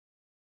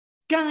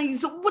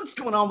Guys, what's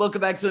going on?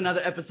 Welcome back to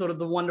another episode of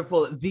the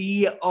wonderful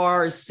The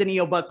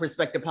Arsenio Buck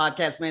Perspective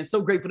Podcast, man.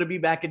 So grateful to be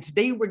back. And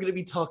today we're going to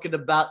be talking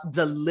about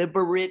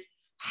deliberate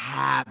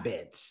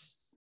habits.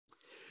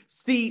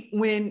 See,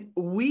 when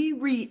we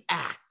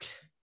react,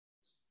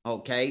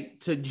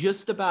 to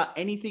just about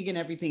anything and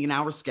everything in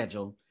our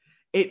schedule,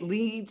 it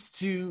leads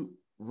to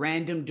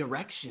random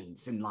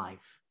directions in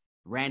life,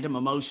 random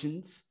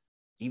emotions,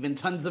 even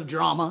tons of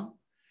drama.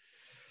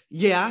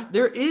 Yeah,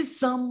 there is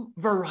some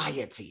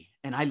variety.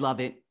 And I love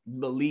it.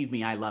 Believe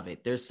me, I love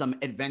it. There's some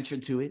adventure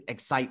to it,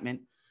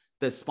 excitement,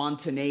 the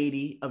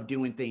spontaneity of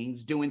doing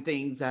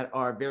things that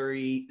are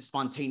very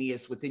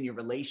spontaneous within your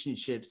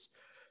relationships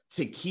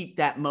to keep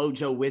that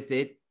mojo with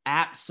it.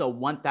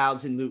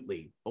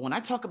 Absolutely. But when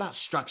I talk about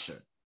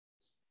structure,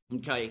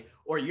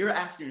 or you're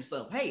asking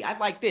yourself, hey, I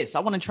like this.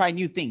 I want to try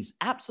new things.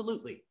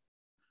 Absolutely.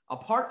 A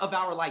part of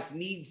our life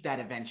needs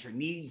that adventure,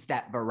 needs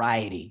that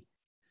variety.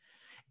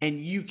 And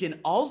you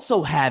can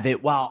also have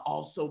it while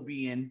also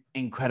being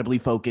incredibly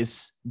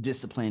focused,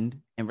 disciplined,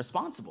 and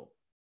responsible,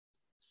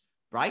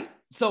 right?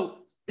 So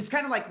it's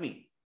kind of like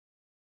me.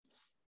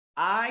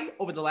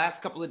 Over the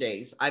last couple of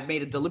days, I've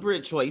made a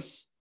deliberate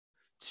choice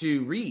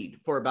to read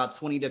for about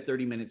 20 to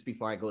 30 minutes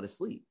before I go to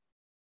sleep.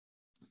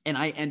 And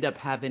I end up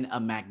having a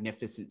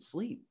magnificent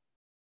sleep.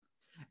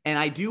 And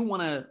I do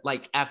want to,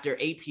 after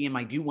 8 p.m.,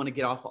 I do want to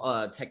get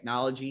off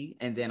technology.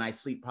 And then I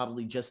sleep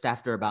probably just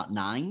after about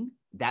 9.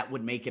 That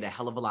would make it a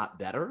hell of a lot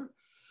better.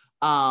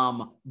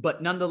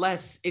 But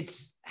nonetheless,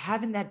 it's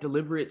having that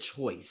deliberate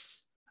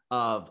choice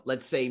of,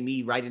 let's say,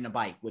 me riding a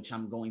bike, which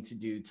I'm going to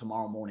do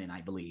tomorrow morning,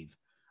 I believe,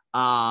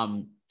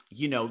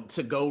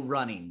 to go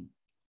running.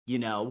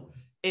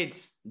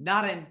 It's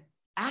not an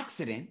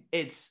accident.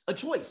 It's a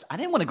choice. I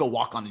didn't want to go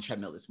walk on the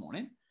treadmill this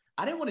morning.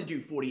 I didn't want to do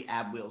 40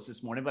 ab wheels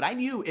this morning, but I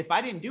knew if I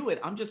didn't do it,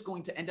 I'm just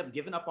going to end up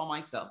giving up on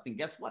myself. And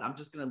guess what? I'm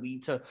just going to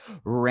lead to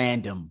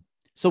random.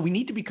 So we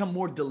need to become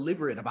more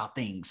deliberate about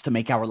things to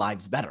make our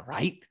lives better,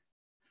 right?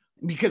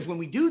 Because when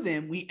we do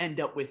them, we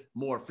end up with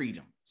more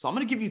freedom. So I'm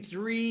going to give you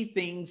 3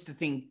 things to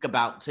think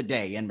about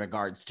today in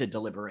regards to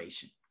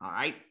deliberation. All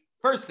right.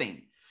 First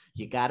thing,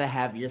 you got to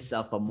have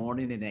yourself a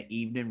morning and an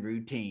evening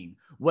routine,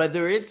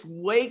 whether it's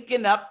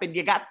waking up and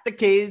you got the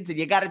kids and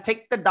you got to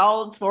take the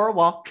dogs for a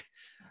walk.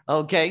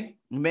 Okay.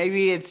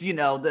 Maybe it's,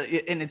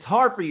 and it's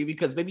hard for you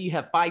because maybe you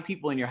have 5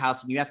 people in your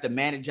house and you have to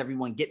manage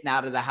everyone getting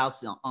out of the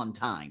house on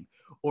time,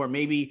 or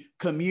maybe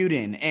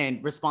commuting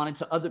and responding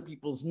to other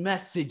people's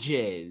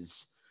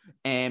messages.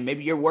 And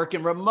maybe you're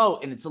working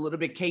remote and it's a little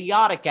bit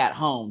chaotic at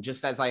home,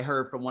 just as I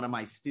heard from one of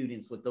my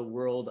students with the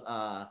World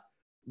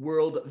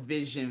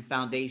Vision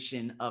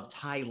Foundation of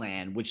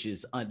Thailand, which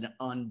is an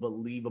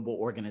unbelievable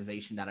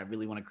organization that I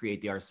really want to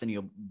create the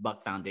Arsenio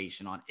Buck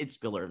Foundation on its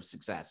pillar of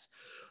success.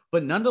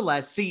 But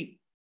nonetheless,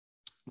 see,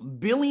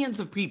 billions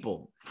of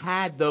people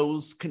had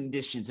those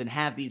conditions and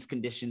have these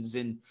conditions.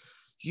 And,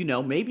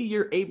 maybe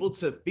you're able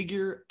to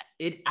figure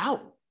it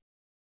out.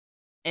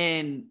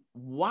 And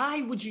why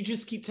would you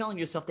just keep telling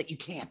yourself that you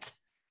can't?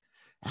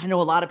 I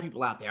know a lot of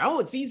people out there,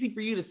 it's easy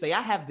for you to say,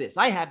 I have this,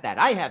 I have that,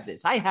 I have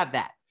this, I have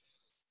that.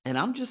 And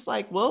I'm just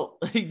like, well,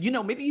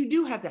 maybe you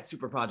do have that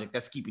super project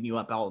that's keeping you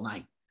up all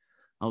night.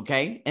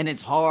 Okay. And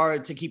it's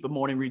hard to keep a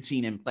morning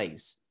routine in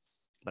place.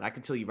 But I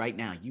can tell you right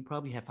now, you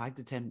probably have 5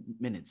 to 10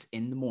 minutes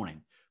in the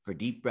morning for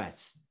deep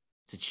breaths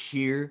to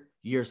cheer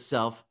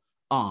yourself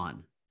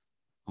on.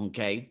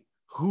 Okay.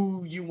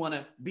 Who you want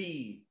to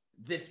be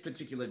this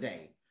particular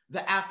day,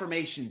 the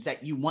affirmations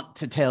that you want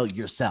to tell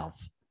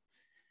yourself.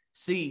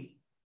 See,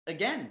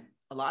 again,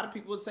 a lot of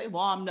people would say,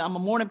 well, I'm a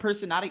morning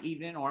person, not an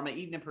evening, or I'm an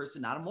evening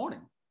person, not a morning.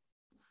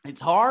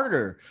 It's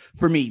harder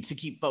for me to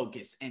keep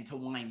focused and to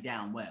wind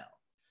down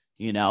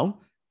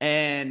well,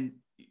 and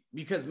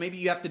because maybe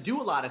you have to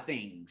do a lot of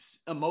things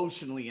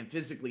emotionally and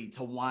physically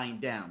to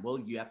wind down. Well,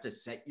 you have to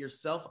set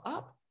yourself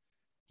up.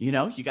 You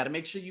got to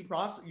make sure you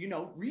process,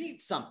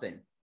 read something.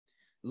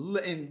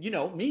 And,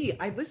 me,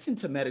 I listen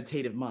to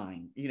Meditative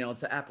Mind,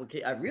 to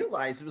applicate. I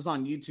realized it was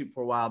on YouTube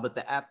for a while, but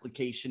the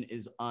application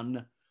is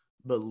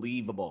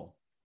unbelievable.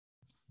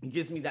 It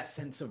gives me that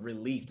sense of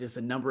relief. There's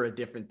a number of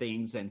different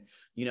things. And,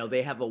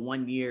 they have a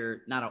 1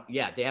 year,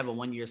 they have a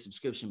 1 year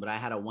subscription, but I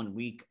had a 1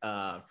 week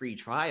free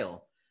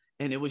trial.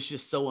 And it was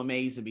just so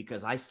amazing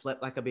because I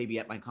slept like a baby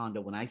at my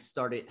condo when I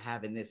started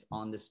having this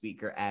on the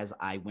speaker as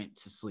I went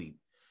to sleep.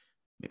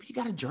 Maybe you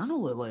got to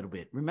journal a little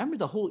bit. Remember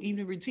the whole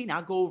evening routine.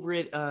 I'll go over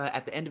it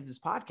at the end of this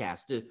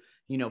podcast to,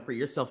 for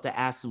yourself to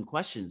ask some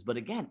questions. But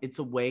again, it's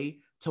a way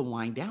to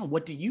wind down.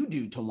 What do you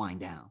do to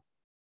wind down?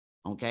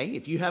 Okay.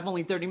 If you have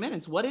only 30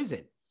 minutes, what is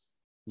it?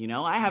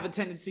 I have a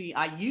tendency,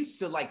 I used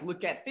to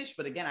look at fish,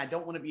 but again, I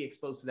don't want to be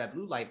exposed to that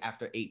blue light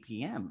after 8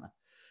 p.m.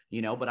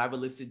 But I would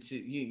listen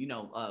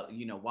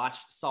to, watch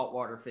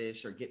saltwater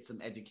fish or get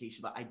some education,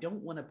 but I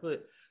don't want to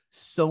put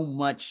so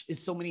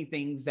many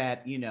things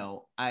that,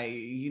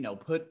 I,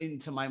 put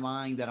into my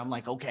mind that I'm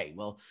like, okay,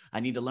 well, I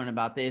need to learn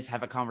about this,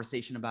 have a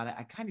conversation about it.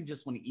 I kind of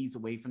just want to ease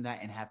away from that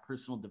and have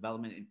personal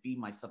development and feed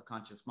my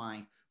subconscious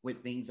mind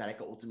with things that I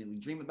could ultimately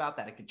dream about,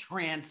 that I could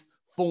transform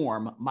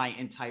form my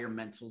entire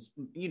mental,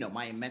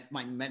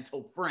 my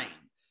mental frame,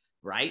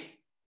 right?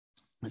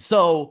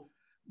 So,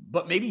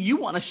 but maybe you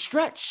want to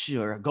stretch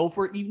or go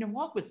for an evening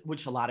walk with,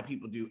 which a lot of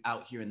people do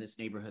out here in this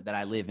neighborhood that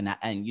I live in,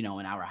 and in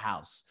our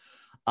house.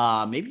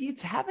 Maybe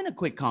it's having a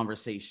quick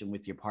conversation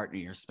with your partner,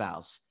 your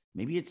spouse.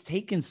 Maybe it's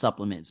taking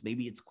supplements.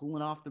 Maybe it's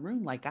cooling off the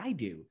room like I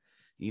do.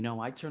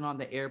 I turn on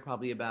the air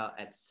probably about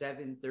at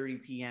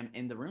 7:30 p.m.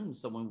 in the room.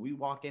 So when we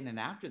walk in and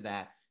after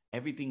that,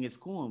 everything is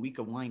cool and we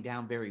can wind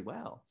down very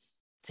well.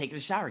 Taking a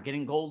shower,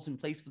 getting goals in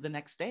place for the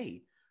next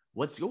day.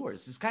 What's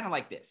yours? It's kind of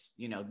like this.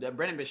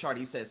 Brendan Bouchard,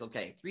 he says,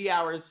 okay, 3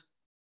 hours,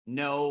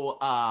 no,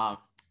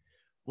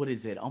 what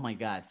is it? Oh my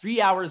God.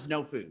 3 hours,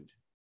 no food.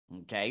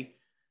 Okay.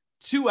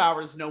 2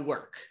 hours, no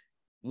work.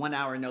 1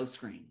 hour, no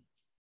screen.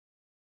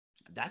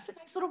 That's a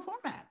nice little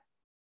format.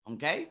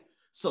 Okay.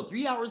 So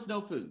 3 hours,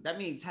 no food. That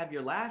means have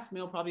your last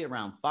meal probably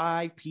around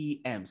 5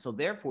 p.m. So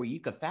therefore you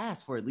could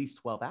fast for at least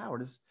 12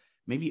 hours,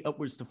 maybe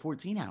upwards to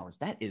 14 hours.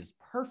 That is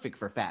perfect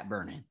for fat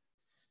burning.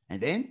 And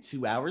then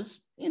 2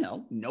 hours,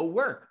 no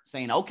work,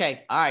 saying,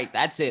 okay, all right,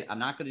 that's it. I'm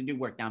not going to do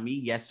work. Now,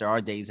 yes, there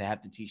are days I have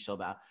to teach till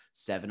about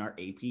 7 or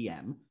 8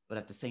 p.m., but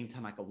at the same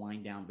time, I could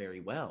wind down very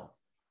well.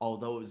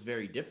 Although it was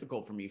very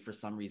difficult for me for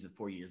some reason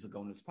 4 years ago,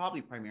 and it was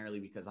probably primarily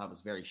because I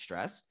was very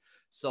stressed.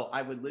 So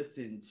I would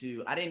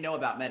I didn't know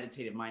about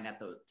Meditative Mind at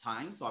the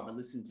time, so I would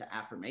listen to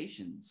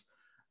affirmations.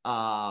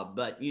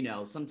 But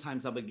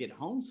sometimes I would get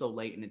home so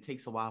late and it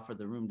takes a while for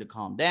the room to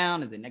calm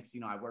down. And the next,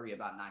 I worry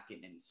about not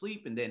getting any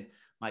sleep. And then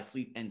my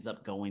sleep ends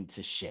up going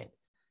to shit,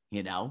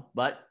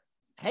 but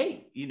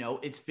hey,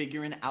 it's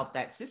figuring out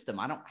that system.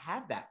 I don't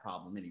have that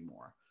problem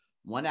anymore.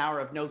 1 hour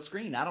of no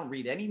screen. I don't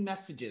read any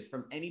messages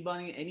from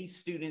anybody, any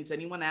students,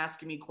 anyone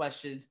asking me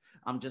questions.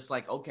 I'm just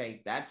like,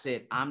 okay, that's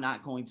it. I'm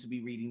not going to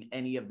be reading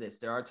any of this.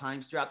 There are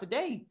times throughout the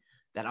day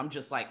that I'm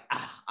just like,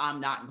 I'm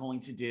not going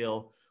to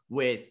deal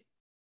with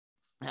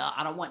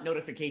I don't want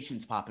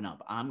notifications popping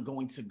up. I'm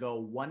going to go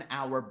 1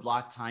 hour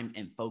block time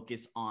and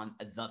focus on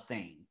the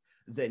thing,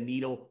 the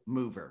needle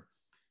mover.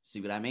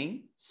 See what I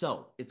mean?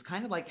 So it's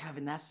kind of like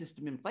having that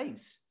system in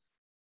place.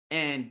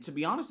 And to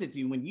be honest with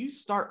you, when you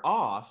start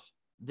off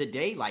the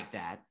day like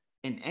that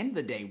and end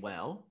the day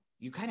well,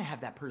 you kind of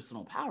have that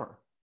personal power.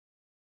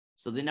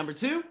 So then number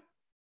 2,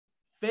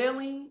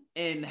 failing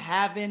in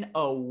having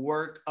a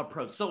work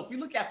approach. So if you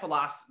look at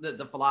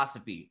the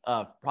philosophy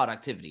of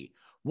productivity,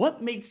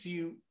 what makes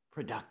you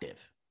productive?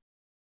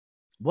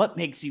 What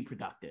makes you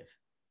productive?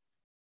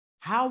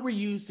 How were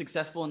you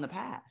successful in the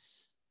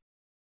past?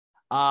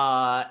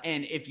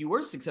 And if you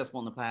were successful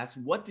in the past,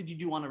 what did you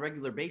do on a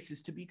regular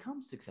basis to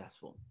become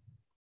successful?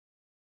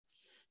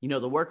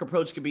 The work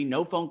approach could be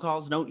no phone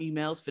calls, no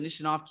emails,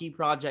 finishing off key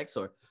projects,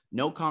 or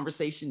no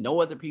conversation,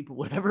 no other people,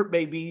 whatever it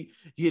may be.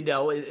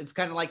 It's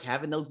kind of like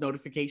having those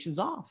notifications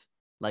off,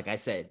 like I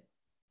said.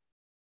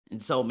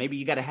 And so maybe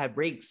you got to have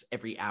breaks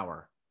every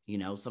hour.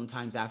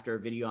 Sometimes after a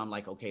video, I'm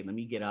like, okay, let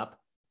me get up.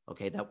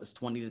 Okay, that was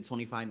 20 to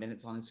 25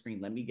 minutes on the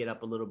screen. Let me get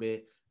up a little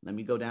bit. Let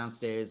me go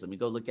downstairs. Let me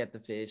go look at the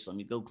fish. Let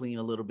me go clean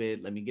a little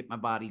bit. Let me get my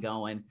body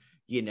going,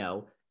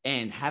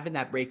 and having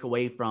that break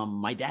away from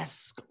my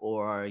desk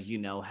or,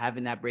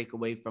 having that break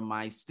away from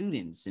my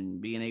students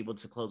and being able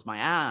to close my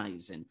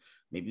eyes and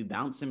maybe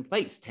bounce in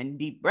place, 10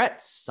 deep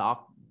breaths,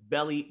 soft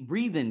belly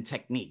breathing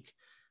technique,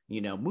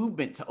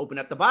 movement to open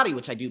up the body,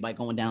 which I do by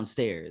going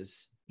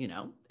downstairs.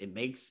 It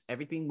makes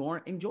everything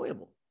more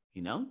enjoyable,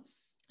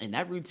 and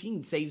that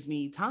routine saves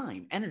me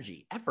time,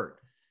 energy, effort,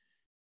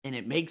 and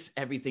it makes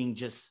everything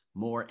just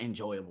more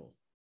enjoyable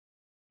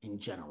in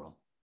general.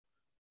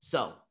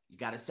 So you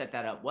got to set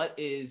that up. What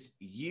is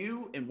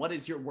you and what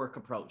is your work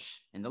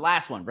approach? And the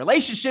last one,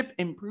 relationship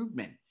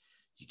improvement.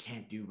 You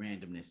can't do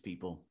randomness,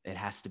 people. It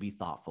has to be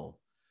thoughtful.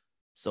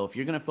 So if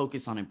you're going to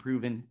focus on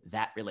improving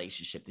that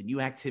relationship, the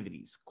new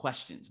activities,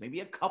 questions,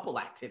 maybe a couple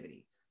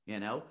activity,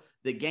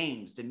 the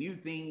games, the new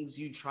things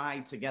you try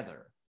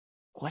together,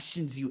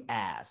 questions you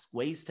ask,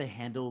 ways to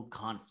handle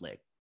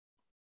conflict,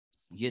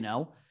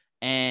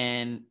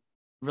 and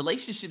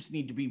relationships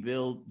need to be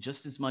built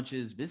just as much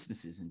as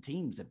businesses and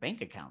teams and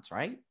bank accounts,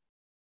 right?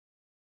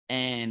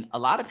 And a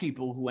lot of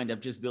people who end up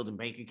just building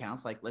bank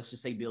accounts, like let's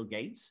just say Bill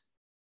Gates,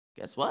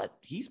 guess what?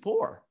 He's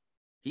poor.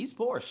 He's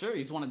poor. Sure,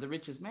 he's one of the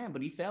richest men,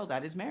 but he failed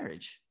at his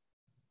marriage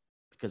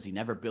because he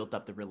never built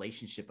up the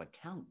relationship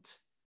account.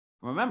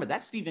 Remember,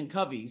 that's Stephen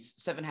Covey's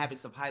 7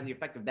 Habits of Highly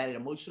Effective, that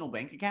emotional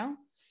bank account.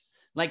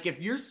 Like if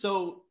you're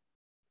so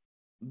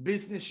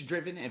business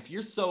driven, if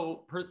you're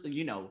so,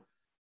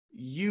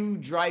 you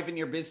driving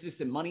your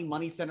business and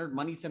money centered,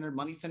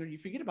 you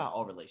forget about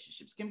all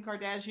relationships. Kim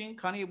Kardashian,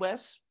 Kanye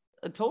West,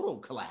 a total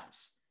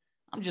collapse.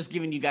 I'm just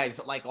giving you guys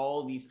like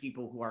all these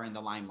people who are in the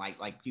limelight,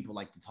 like people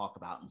like to talk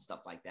about and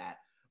stuff like that.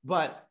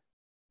 But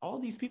all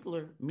these people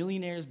are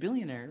millionaires,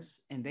 billionaires,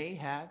 and they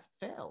have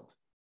failed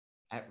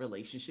at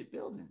relationship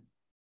building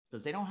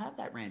because they don't have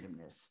that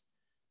randomness.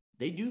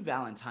 They do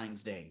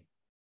Valentine's Day,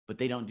 but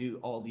they don't do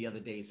all the other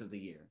days of the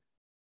year.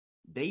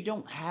 They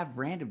don't have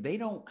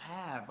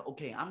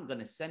okay, I'm going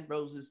to send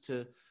roses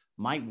to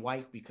my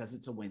wife because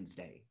it's a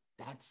Wednesday.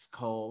 That's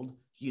called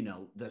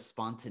the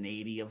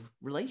spontaneity of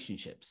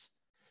relationships.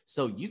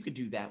 So you could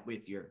do that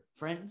with your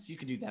friends. You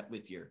could do that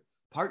with your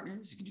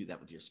partners. You can do that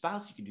with your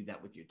spouse. You can do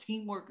that with your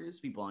team workers,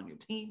 people on your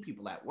team,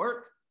 people at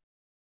work.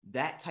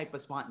 That type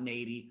of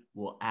spontaneity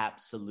will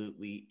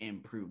absolutely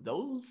improve.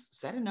 Those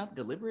setting up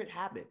deliberate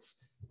habits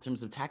in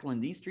terms of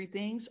tackling these three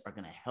things are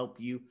going to help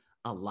you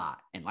a lot.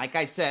 And like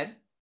I said,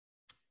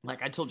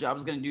 like I told you, I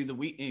was going to do the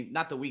week,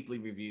 not the weekly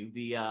review,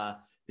 the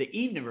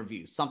evening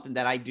review, something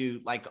that I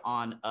do like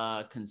on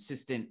a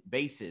consistent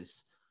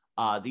basis.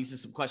 These are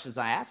some questions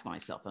I ask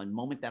myself. A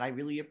moment that I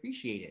really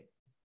appreciated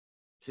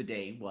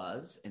today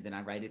was, and then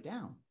I write it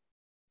down.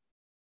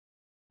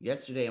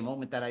 Yesterday, a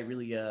moment that I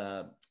really,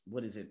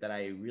 that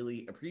I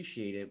really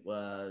appreciated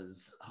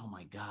was, oh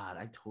my God,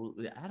 I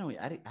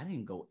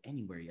didn't go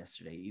anywhere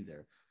yesterday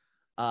either.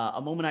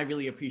 A moment I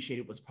really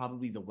appreciated was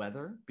probably the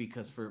weather,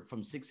 because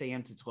from 6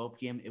 a.m. to 12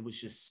 p.m., it was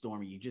just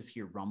stormy. You just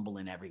hear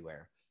rumbling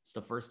everywhere. It's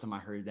the first time I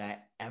heard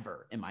that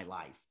ever in my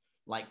life,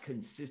 like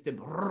consistent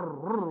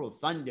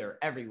thunder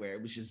everywhere.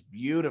 It was just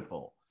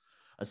beautiful.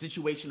 A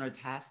situation or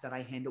task that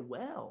I handled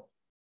well.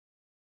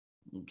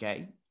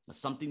 Okay.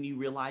 Something you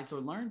realize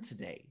or learn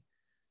today.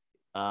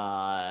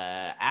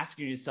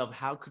 Asking yourself,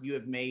 how could you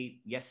have made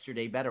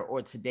yesterday better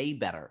or today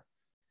better?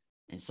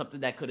 And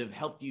something that could have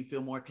helped you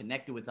feel more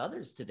connected with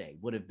others today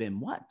would have been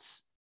what?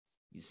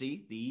 You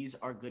see, these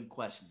are good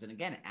questions. And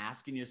again,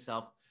 asking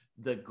yourself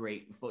the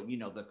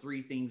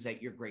three things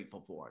that you're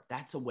grateful for.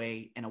 That's a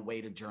way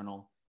to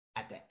journal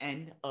at the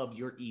end of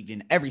your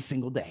evening every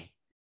single day.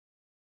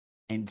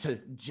 And to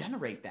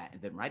generate that.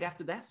 And then right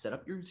after that, set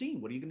up your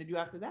routine. What are you going to do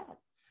after that?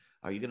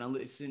 Are you going to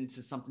listen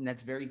to something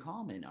that's very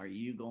calming?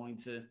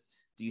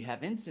 Do you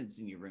have incense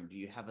in your room? Do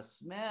you have a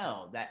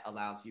smell that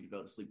allows you to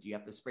go to sleep? Do you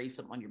have to spray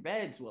something on your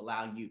bed to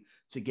allow you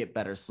to get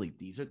better sleep?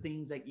 These are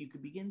things that you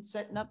could begin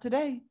setting up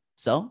today.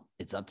 So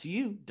it's up to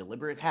you.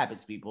 Deliberate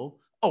habits,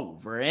 people.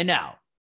 Over and out.